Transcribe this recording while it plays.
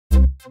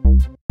Hi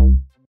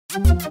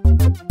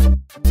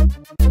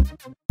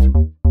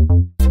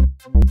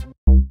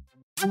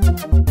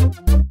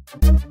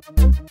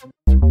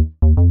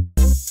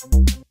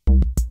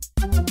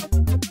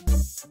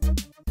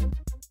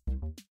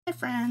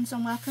friends,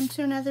 and welcome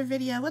to another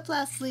video with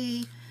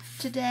Leslie.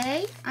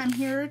 Today I'm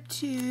here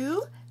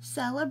to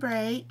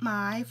celebrate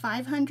my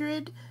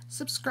 500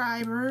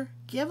 subscriber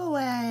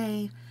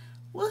giveaway.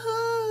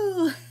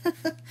 Woohoo!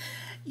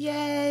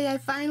 Yay, I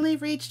finally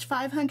reached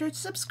 500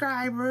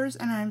 subscribers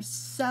and I'm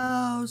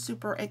so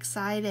super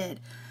excited.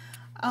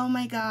 Oh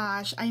my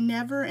gosh, I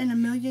never in a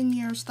million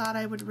years thought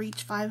I would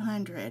reach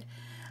 500.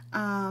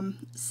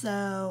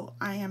 So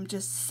I am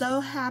just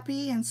so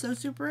happy and so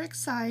super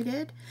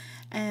excited,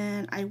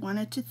 and I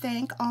wanted to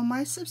thank all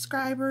my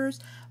subscribers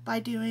by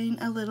doing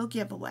a little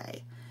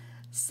giveaway.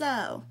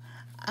 So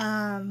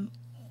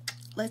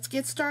let's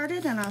get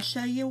started and I'll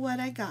show you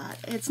what I got.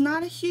 It's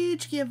not a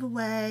huge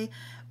giveaway,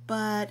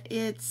 but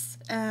it's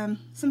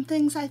some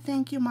things I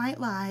think you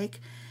might like,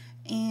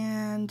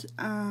 and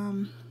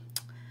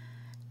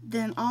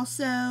then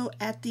also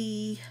at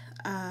the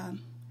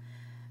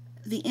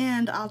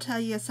end I'll tell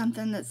you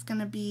something that's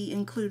going to be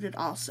included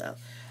also.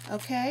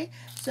 Okay,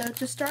 so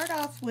to start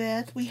off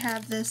with, we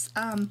have this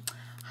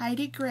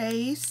Heidi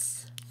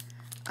Grace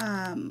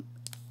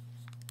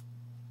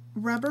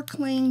rubber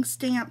cling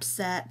stamp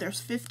set.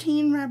 There's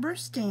 15 rubber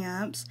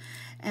stamps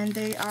and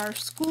they are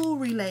school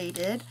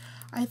related.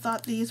 I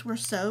thought these were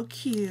so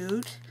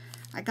cute.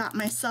 I got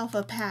myself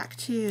a pack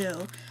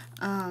too,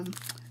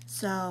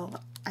 so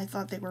I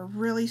thought they were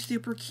really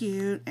super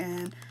cute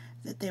and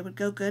that they would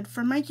go good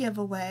for my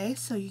giveaway.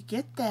 So you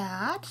get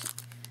that.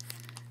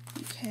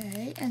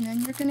 Okay, and then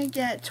you're going to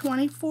get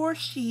 24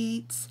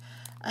 sheets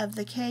of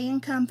the K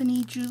 &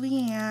 Company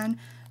Julienne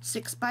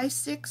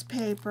 6x6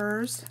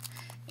 papers,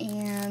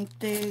 and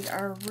they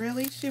are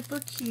really super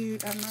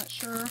cute. I'm not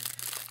sure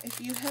if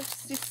you have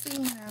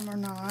seen them or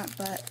not,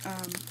 but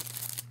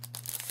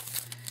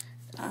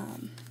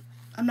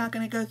I'm not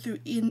going to go through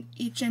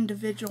each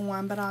individual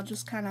one, but I'll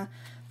just kind of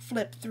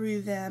flip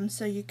through them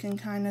so you can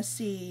kind of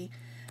see.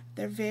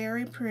 They're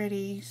very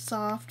pretty,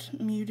 soft,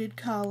 muted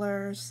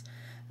colors,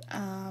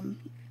 some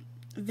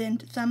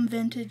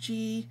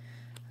vintagey,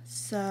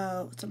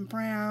 so some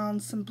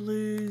browns, some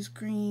blues,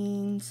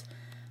 greens,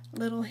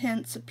 little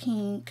hints of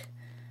pink.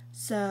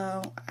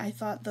 So I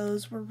thought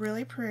those were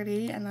really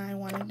pretty and I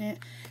wanted to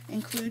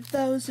include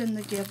those in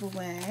the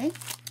giveaway.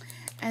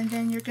 And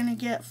then you're going to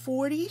get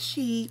 40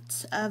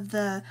 sheets of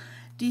the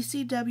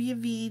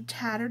DCWV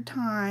Tattered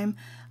Time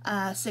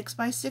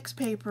 6x6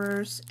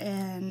 papers,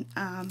 and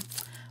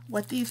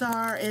what these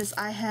are is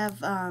I have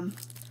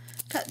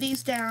cut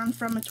these down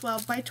from a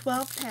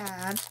 12x12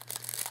 pad,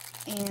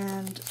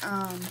 and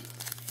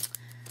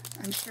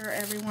I'm sure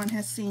everyone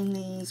has seen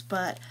these,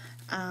 but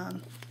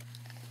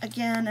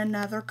again,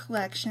 another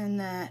collection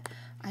that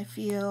I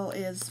feel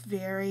is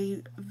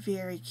very,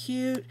 very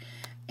cute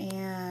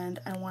and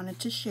I wanted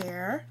to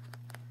share.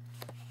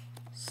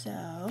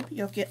 So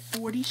you'll get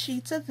 40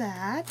 sheets of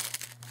that,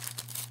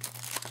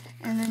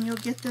 and then you'll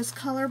get this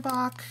color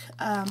box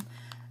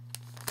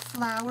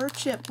flower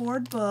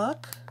chipboard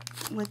book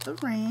with the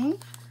ring,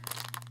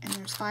 and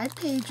there's 5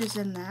 pages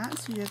in that,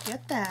 so you'll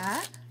get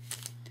that.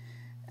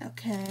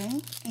 Okay,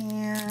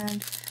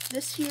 and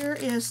this here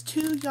is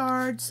 2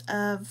 yards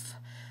of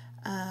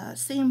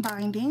seam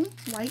binding,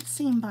 white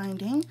seam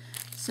binding.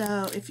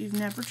 So if you've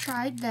never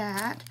tried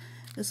that,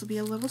 this will be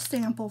a little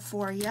sample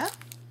for you.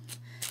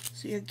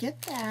 So you'll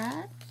get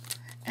that.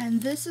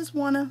 And this is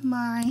one of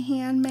my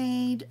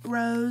handmade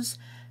rose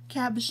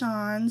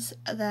cabochons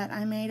that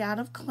I made out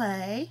of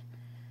clay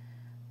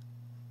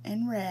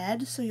in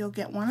red, so you'll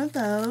get one of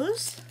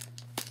those.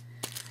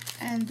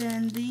 And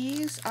then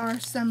these are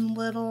some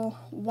little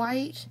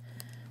white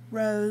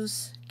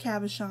rose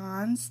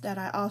cabochons that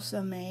I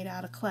also made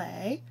out of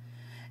clay,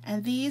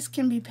 and these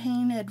can be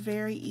painted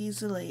very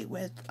easily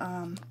with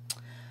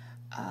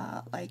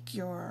like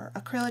your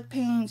acrylic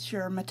paints,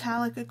 your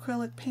metallic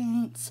acrylic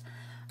paints,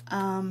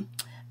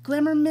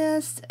 Glimmer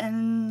Mist,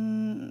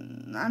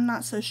 and I'm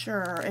not so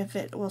sure if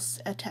it will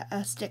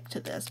stick to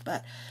this,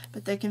 but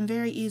they can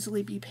very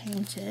easily be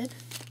painted.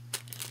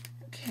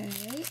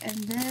 Okay,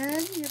 and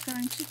then you're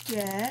going to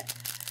get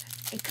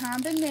a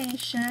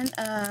combination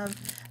of,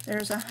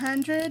 there's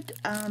 100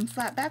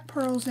 flat-back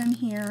pearls in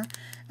here,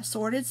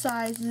 assorted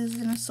sizes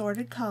and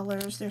assorted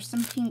colors. There's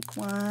some pink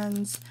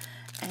ones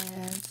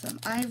and some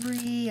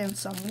ivory and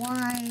some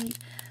white,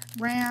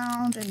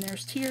 round, and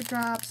there's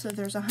teardrops, so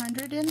there's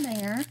 100 in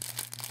there.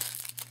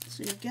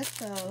 So you'll get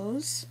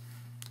those.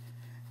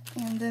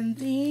 And then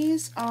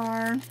these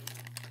are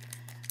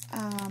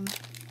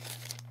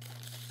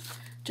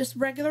just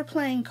regular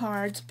playing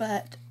cards,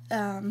 but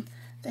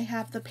they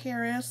have the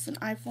Paris and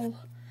Eiffel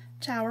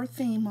Tower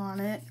theme on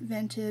it,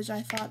 vintage.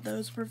 I thought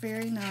those were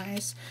very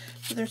nice.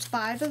 So there's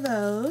 5 of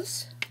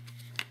those.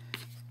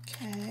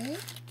 Okay.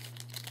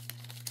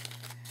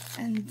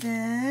 And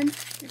then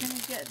you're going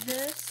to get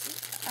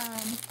this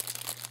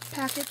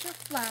package of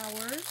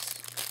flowers.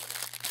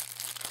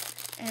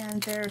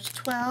 And there's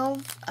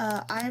 12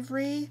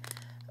 ivory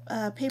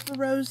paper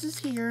roses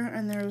here,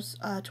 and there's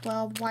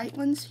 12 white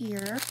ones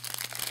here.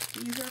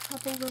 These are a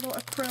couple little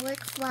acrylic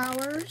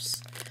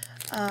flowers,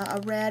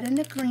 a red and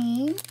a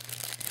green.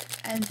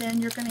 And then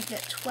you're going to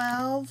get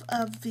 12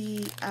 of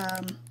the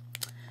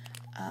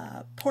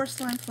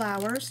porcelain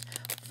flowers,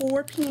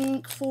 4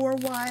 pink, 4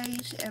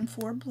 white, and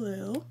 4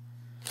 blue.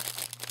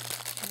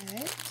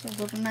 Okay, so a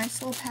little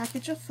nice little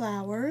package of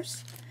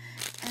flowers.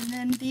 And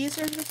then these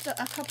are just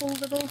a couple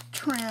little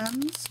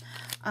trims.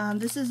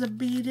 This is a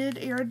beaded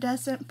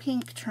iridescent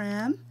pink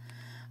trim.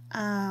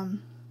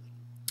 And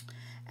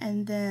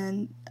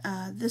then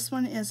this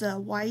one is a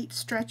white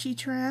stretchy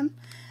trim.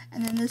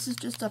 And then this is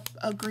just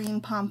a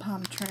green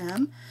pom-pom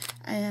trim.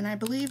 And I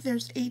believe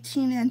there's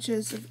 18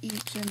 inches of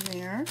each in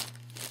there.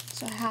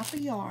 So half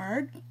a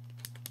yard.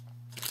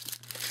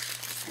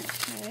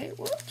 Okay,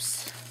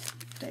 whoops.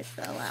 They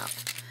fell out.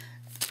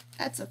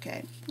 That's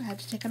okay. I had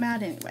to take them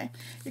out anyway.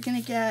 You're going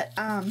to get,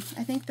 I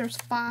think there's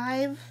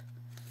 5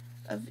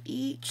 of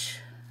each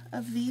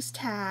of these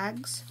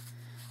tags.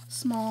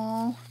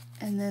 Small.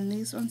 And then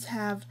these ones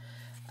have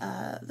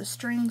the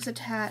strings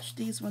attached.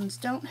 These ones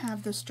don't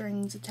have the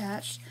strings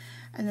attached.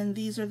 And then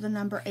these are the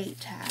number 8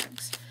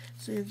 tags.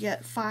 So you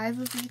get 5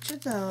 of each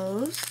of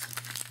those.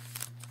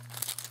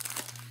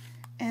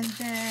 And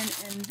then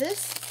in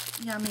this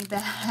yummy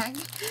bag,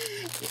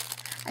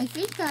 I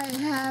think I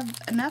have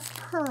enough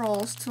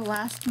pearls to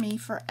last me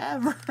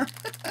forever.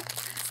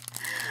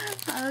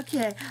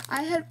 Okay,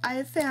 I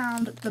have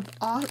found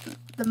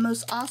the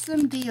most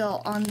awesome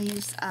deal on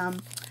these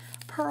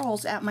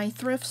pearls at my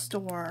thrift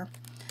store,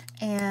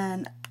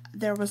 and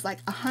there was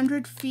like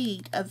 100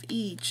 feet of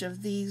each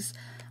of these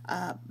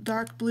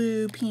dark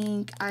blue,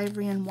 pink,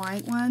 ivory, and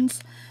white ones.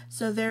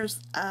 So there's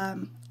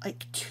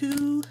like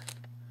 2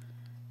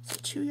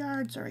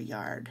 yards or a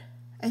yard?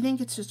 I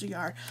think it's just a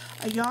yard.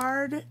 A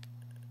yard.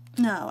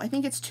 No, I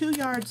think it's 2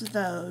 yards of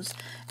those,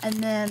 and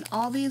then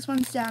all these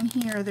ones down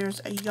here, there's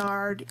a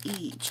yard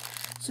each.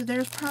 So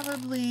there's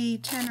probably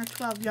 10 or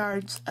 12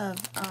 yards of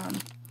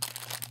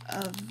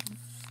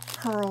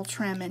pearl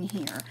trim in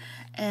here,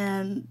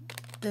 and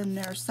then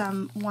there's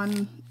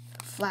one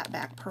flat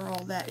back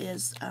pearl that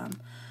is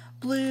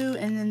blue,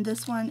 and then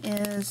this one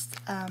is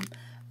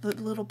the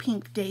little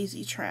pink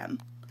daisy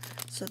trim.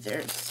 So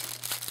there's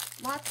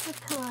lots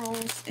of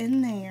pearls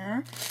in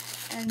there,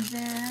 and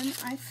then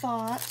I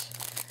thought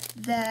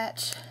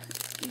that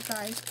you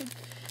guys could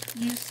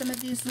use some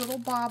of these little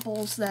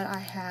baubles that I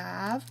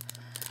have,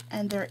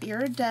 and they're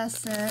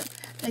iridescent.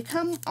 They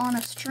come on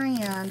a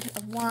strand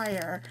of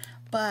wire,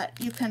 but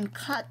you can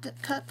cut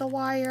the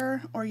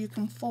wire, or you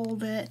can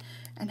fold it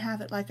and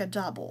have it like a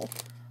double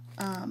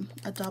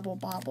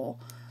bauble.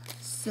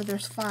 So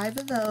there's 5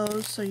 of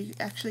those, so you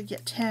actually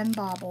get 10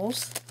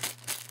 baubles.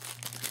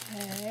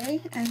 Okay,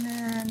 and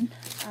then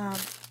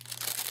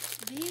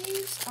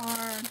these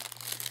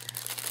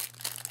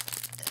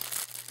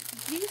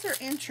are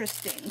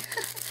interesting.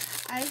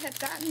 I had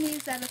gotten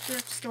these at a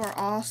thrift store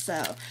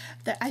also.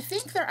 I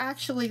think they're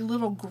actually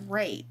little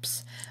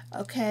grapes.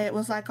 Okay, it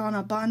was like on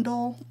a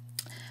bundle.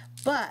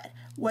 But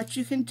what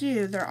you can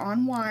do, they're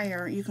on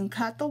wire. You can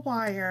cut the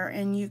wire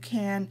and you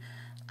can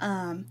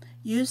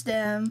use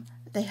them.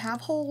 They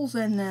have holes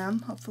in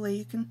them.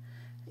 Hopefully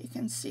you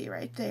can see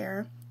right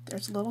there.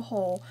 There's a little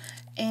hole,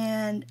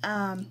 and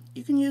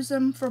you can use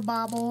them for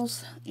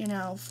baubles, you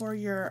know, for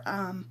your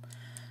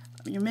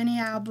mini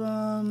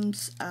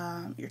albums,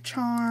 your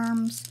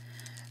charms.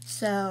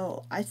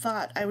 So I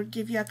thought I would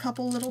give you a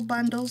couple little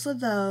bundles of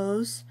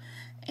those,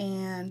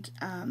 and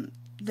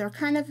they're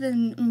kind of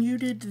in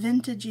muted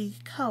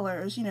vintagey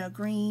colors, you know,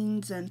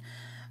 greens and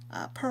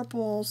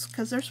purples,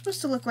 because they're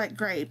supposed to look like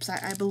grapes,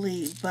 I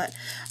believe, but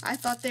I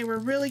thought they were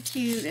really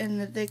cute and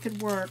that they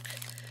could work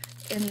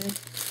in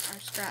our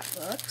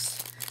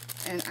scrapbooks,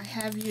 and I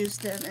have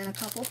used them in a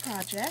couple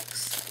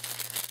projects.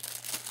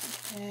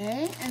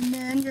 Okay, and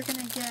then you're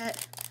going to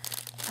get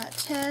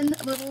 10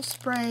 little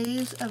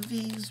sprays of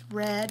these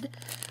red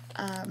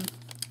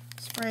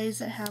sprays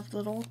that have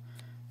little,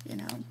 you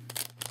know,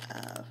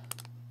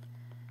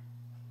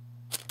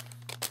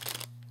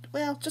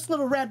 well, just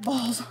little red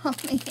balls on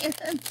the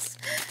ends.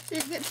 So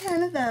you get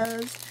 10 of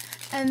those,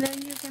 and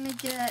then you're going to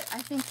get,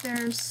 I think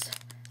there's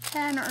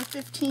 10 or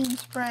 15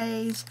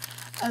 sprays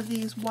of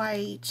these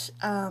white,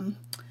 kind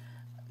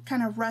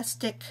of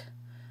rustic,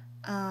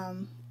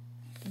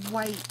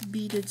 white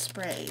beaded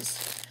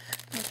sprays.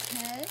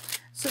 Okay,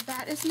 so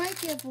that is my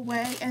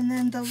giveaway, and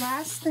then the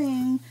last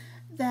thing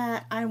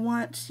that I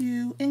want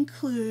to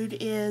include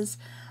is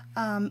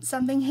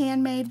something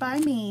handmade by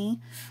me.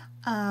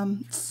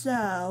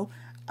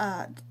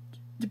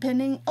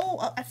 Depending,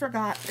 oh, I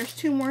forgot, there's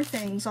 2 more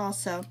things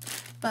also,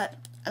 but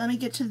let me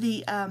get to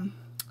the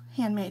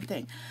handmade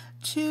thing.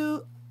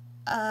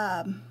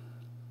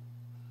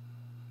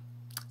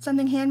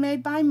 Something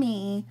handmade by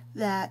me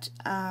that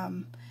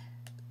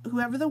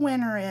whoever the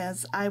winner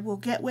is, I will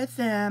get with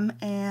them,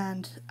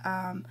 and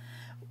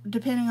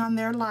depending on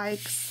their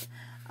likes,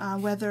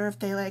 whether if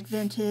they like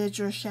vintage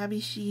or shabby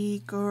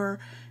chic or,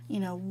 you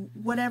know,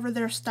 whatever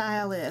their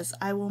style is,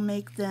 I will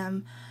make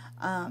them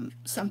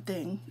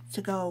something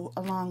to go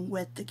along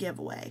with the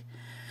giveaway.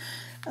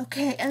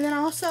 Okay, and then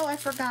also I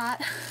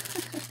forgot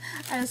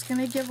I was going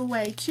to give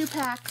away 2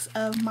 packs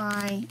of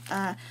my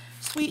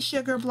Sweet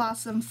Sugar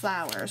Blossom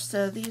flowers.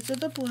 So these are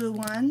the blue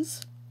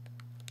ones,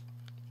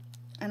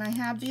 and I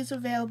have these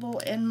available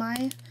in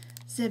my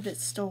Exhibit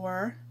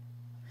store.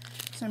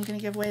 So I'm going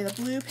to give away the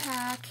blue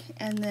pack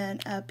and then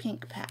a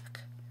pink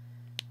pack.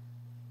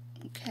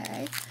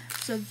 Okay,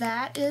 so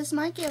that is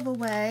my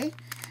giveaway.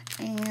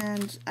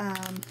 And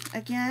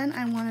again,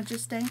 I want to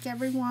just thank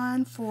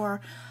everyone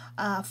for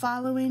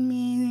following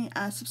me,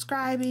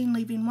 subscribing,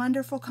 leaving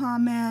wonderful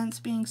comments,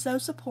 being so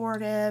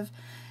supportive,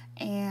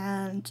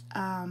 and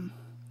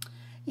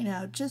you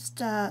know, just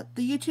the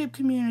YouTube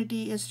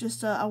community is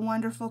just a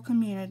wonderful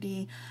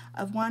community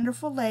of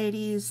wonderful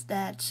ladies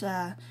that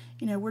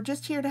you know, we're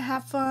just here to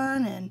have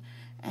fun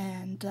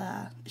and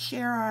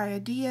share our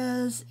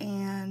ideas,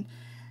 and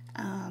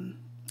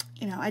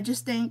you know, I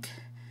just thank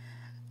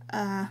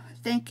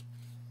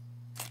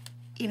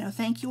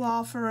you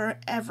all for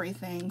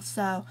everything.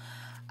 So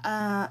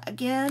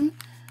again,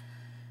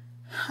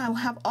 I will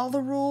have all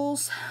the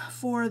rules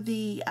for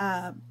the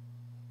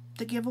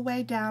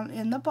giveaway down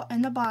in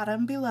the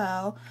bottom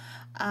below.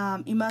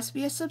 You must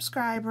be a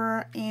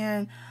subscriber,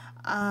 and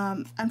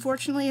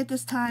unfortunately at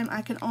this time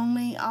I can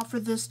only offer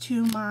this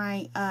to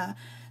my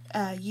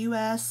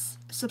US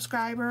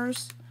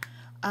subscribers.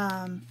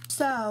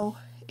 So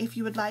if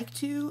you would like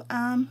to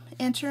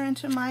enter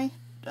into my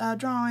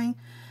drawing,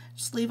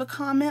 just leave a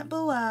comment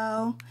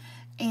below,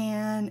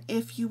 and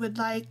if you would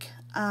like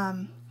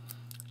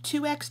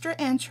 2 extra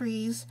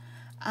entries,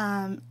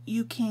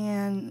 you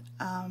can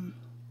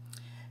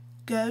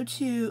go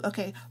to,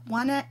 okay,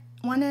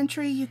 one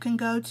entry you can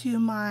go to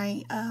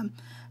my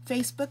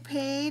Facebook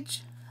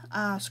page,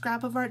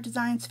 Scrap of Art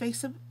Designs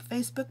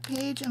Facebook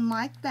page, and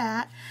like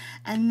that.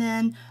 And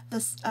then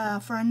this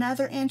for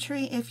another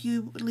entry, if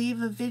you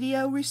leave a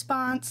video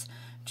response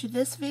to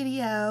this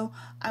video,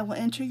 I will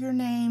enter your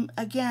name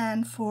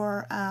again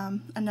for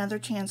another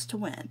chance to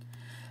win.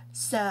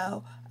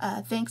 So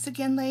thanks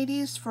again,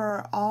 ladies,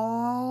 for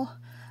all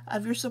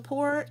of your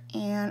support,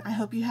 and I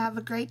hope you have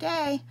a great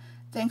day.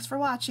 Thanks for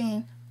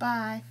watching.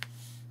 Bye.